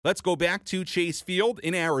Let's go back to Chase Field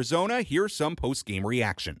in Arizona. Here's some post-game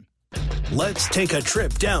reaction. Let's take a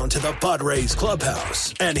trip down to the Padres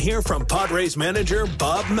clubhouse and hear from Padres manager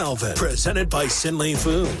Bob Melvin. Presented by Sinley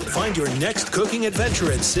Food. Find your next cooking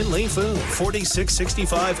adventure at Sinley Food,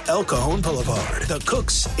 4665 El Cajon Boulevard, the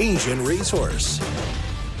Cook's Asian resource.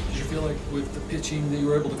 Did you feel like with the pitching that you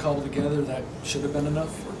were able to cobble together, that should have been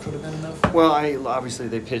enough or could have been enough? Well, obviously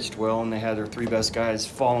they pitched well, and they had their three best guys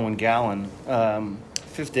following Gallen.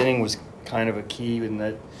 Fifth inning was kind of a key in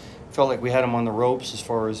that felt like we had them on the ropes as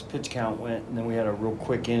far as pitch count went, and then we had a real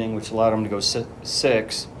quick inning, which allowed them to go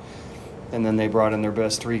six, and then they brought in their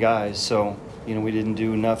best three guys. So, we didn't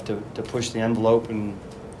do enough to push the envelope and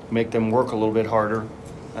make them work a little bit harder.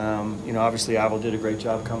 Obviously Avil did a great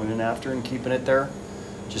job coming in after and keeping it there,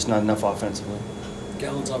 just not enough offensively.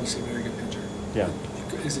 Gallen's obviously a very good pitcher. Yeah.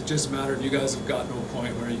 Is it just a matter of you guys have gotten to a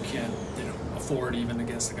point where you can't, afford even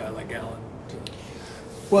against a guy like Gallen?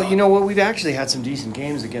 Well, you know what? We've actually had some decent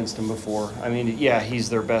games against him before. I mean, yeah, he's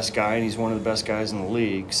their best guy, and he's one of the best guys in the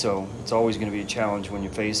league. So it's always going to be a challenge when you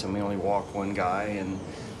face him. He only walked one guy, and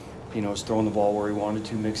was throwing the ball where he wanted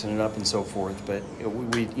to, mixing it up, and so forth. But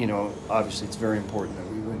we obviously it's very important that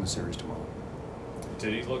we win the series tomorrow.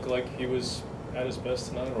 Did he look like he was at his best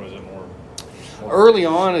tonight, or was it more early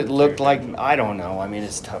on? It looked like, I don't know. I mean,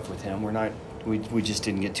 it's tough with him. We just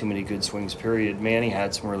didn't get too many good swings. Period. Manny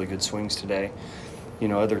had some really good swings today.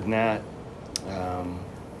 Other than that,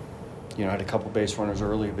 had a couple base runners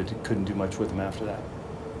early, but couldn't do much with them after that.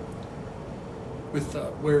 With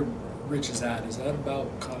where Rich is at, is that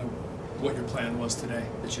about kind of what your plan was today?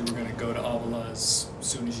 That you were going to go to Avila as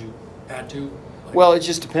soon as you had to? Well, it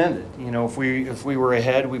just depended. If we were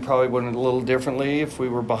ahead, we probably went a little differently. If we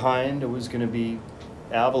were behind, it was going to be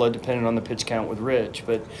Avila, depending on the pitch count with Rich.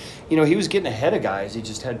 But, he was getting ahead of guys. He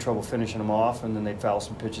just had trouble finishing them off, and then they'd foul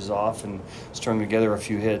some pitches off and strung together a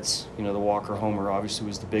few hits. The Walker homer obviously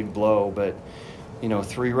was the big blow. But,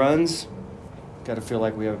 3 runs, got to feel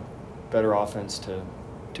like we have better offense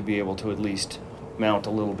to be able to at least mount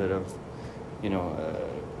a little bit of,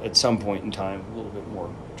 at some point in time, a little bit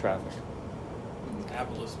more traffic.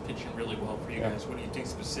 Avila's pitching really well for you guys. What do you think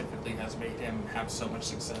specifically has made him have so much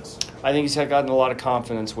success? I think he's gotten a lot of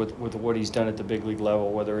confidence with what he's done at the big league level,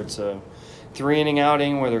 whether it's a 3-inning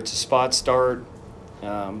outing, whether it's a spot start,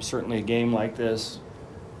 certainly a game like this.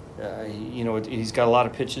 He's got a lot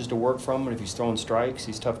of pitches to work from, and if he's throwing strikes,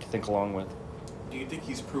 he's tough to think along with. Do you think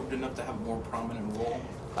he's proved enough to have a more prominent role?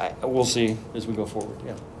 We'll see as we go forward,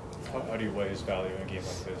 yeah. How do you weigh his value in a game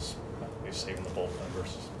like this? He's saving the bullpen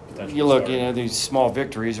versus potentially you look, starting. these small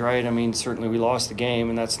victories, right? I mean, certainly we lost the game,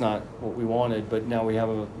 and that's not what we wanted, but now we have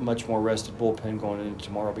a much more rested bullpen going into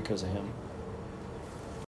tomorrow because of him.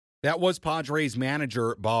 That was Padres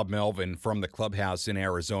manager Bob Melvin from the clubhouse in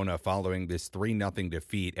Arizona following this 3-0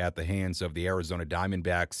 defeat at the hands of the Arizona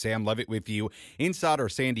Diamondbacks. Sam Levitt with you inside our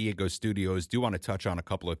San Diego studios. Do want to touch on a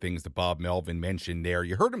couple of things that Bob Melvin mentioned there.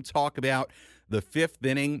 You heard him talk about the 5th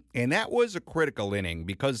inning, and that was a critical inning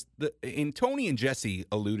because Tony and Jesse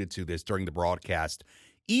alluded to this during the broadcast.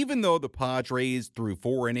 Even though the Padres threw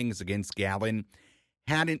 4 innings against Gallen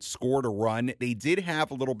hadn't scored a run, they did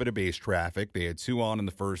have a little bit of base traffic. They had 2 on in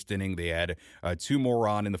the 1st inning. They had 2 more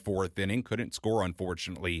on in the 4th inning. Couldn't score,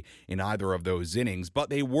 unfortunately, in either of those innings. But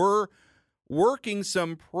they were working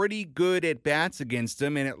some pretty good at-bats against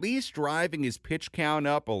him and at least driving his pitch count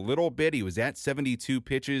up a little bit. He was at 72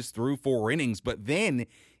 pitches through 4 innings. But then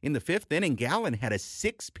in the 5th inning, Gallen had a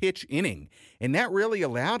 6-pitch inning, and that really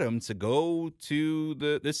allowed him to go to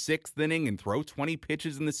the 6th inning and throw 20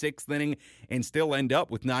 pitches in the 6th inning and still end up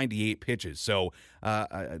with 98 pitches. So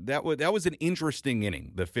that was an interesting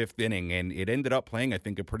inning, the 5th inning, and it ended up playing, I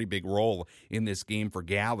think, a pretty big role in this game for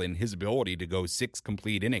Gallen, his ability to go 6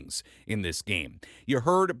 complete innings in this game. You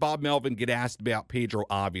heard Bob Melvin get asked about Pedro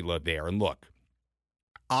Avila there, and look,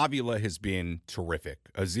 Avila has been terrific.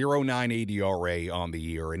 A 0.98 ERA on the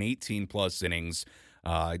year, in 18-plus innings.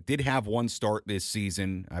 Did have 1 start this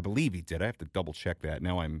season. I believe he did. I have to double-check that.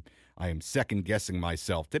 Now I am second-guessing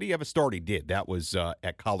myself. Did he have a start? He did. That was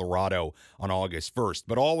at Colorado on August 1st.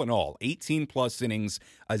 But all in all, 18-plus innings,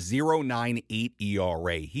 a 0.98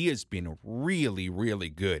 ERA. He has been really, really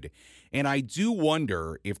good. And I do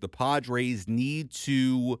wonder if the Padres need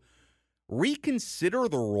to reconsider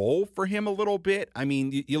the role for him a little bit. I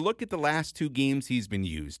mean, you look at the last 2 games he's been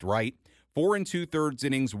used, right? 4 2/3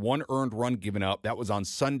 innings, 1 earned run given up. That was on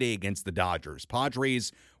Sunday against the Dodgers.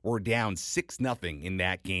 Padres were down 6-0 in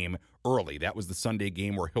that game early. That was the Sunday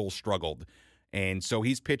game where Hill struggled. And so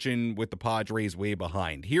he's pitching with the Padres way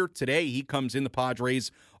behind. Here today, he comes in, the Padres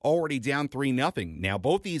already down 3-0. Now,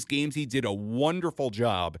 both these games, he did a wonderful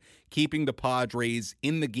job keeping the Padres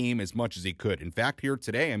in the game as much as he could. In fact, here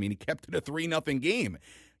today, he kept it a 3-0 game.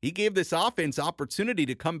 He gave this offense opportunity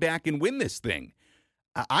to come back and win this thing.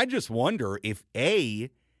 I just wonder if,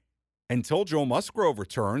 until Joe Musgrove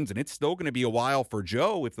returns, and it's still going to be a while for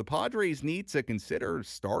Joe, if the Padres need to consider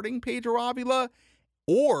starting Pedro Avila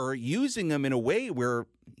or using him in a way where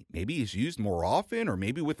maybe he's used more often or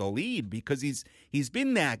maybe with a lead because he's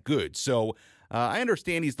been that good. So I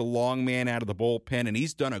understand he's the long man out of the bullpen, and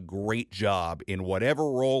he's done a great job in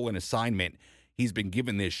whatever role and assignment he's been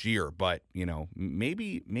given this year. But,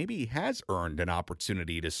 maybe he has earned an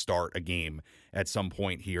opportunity to start a game at some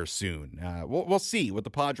point here soon. We'll see what the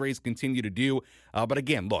Padres continue to do. But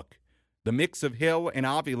again, look, the mix of Hill and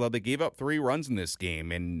Avila, they gave up 3 runs in this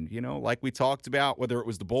game. And, like we talked about, whether it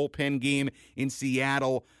was the bullpen game in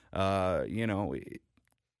Seattle, you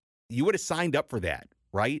would have signed up for that,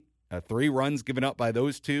 right? 3 runs given up by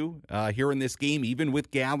those two here in this game, even with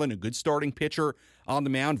Gallen, a good starting pitcher on the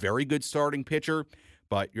mound, very good starting pitcher.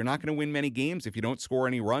 But you're not going to win many games if you don't score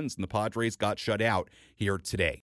any runs, and the Padres got shut out here today.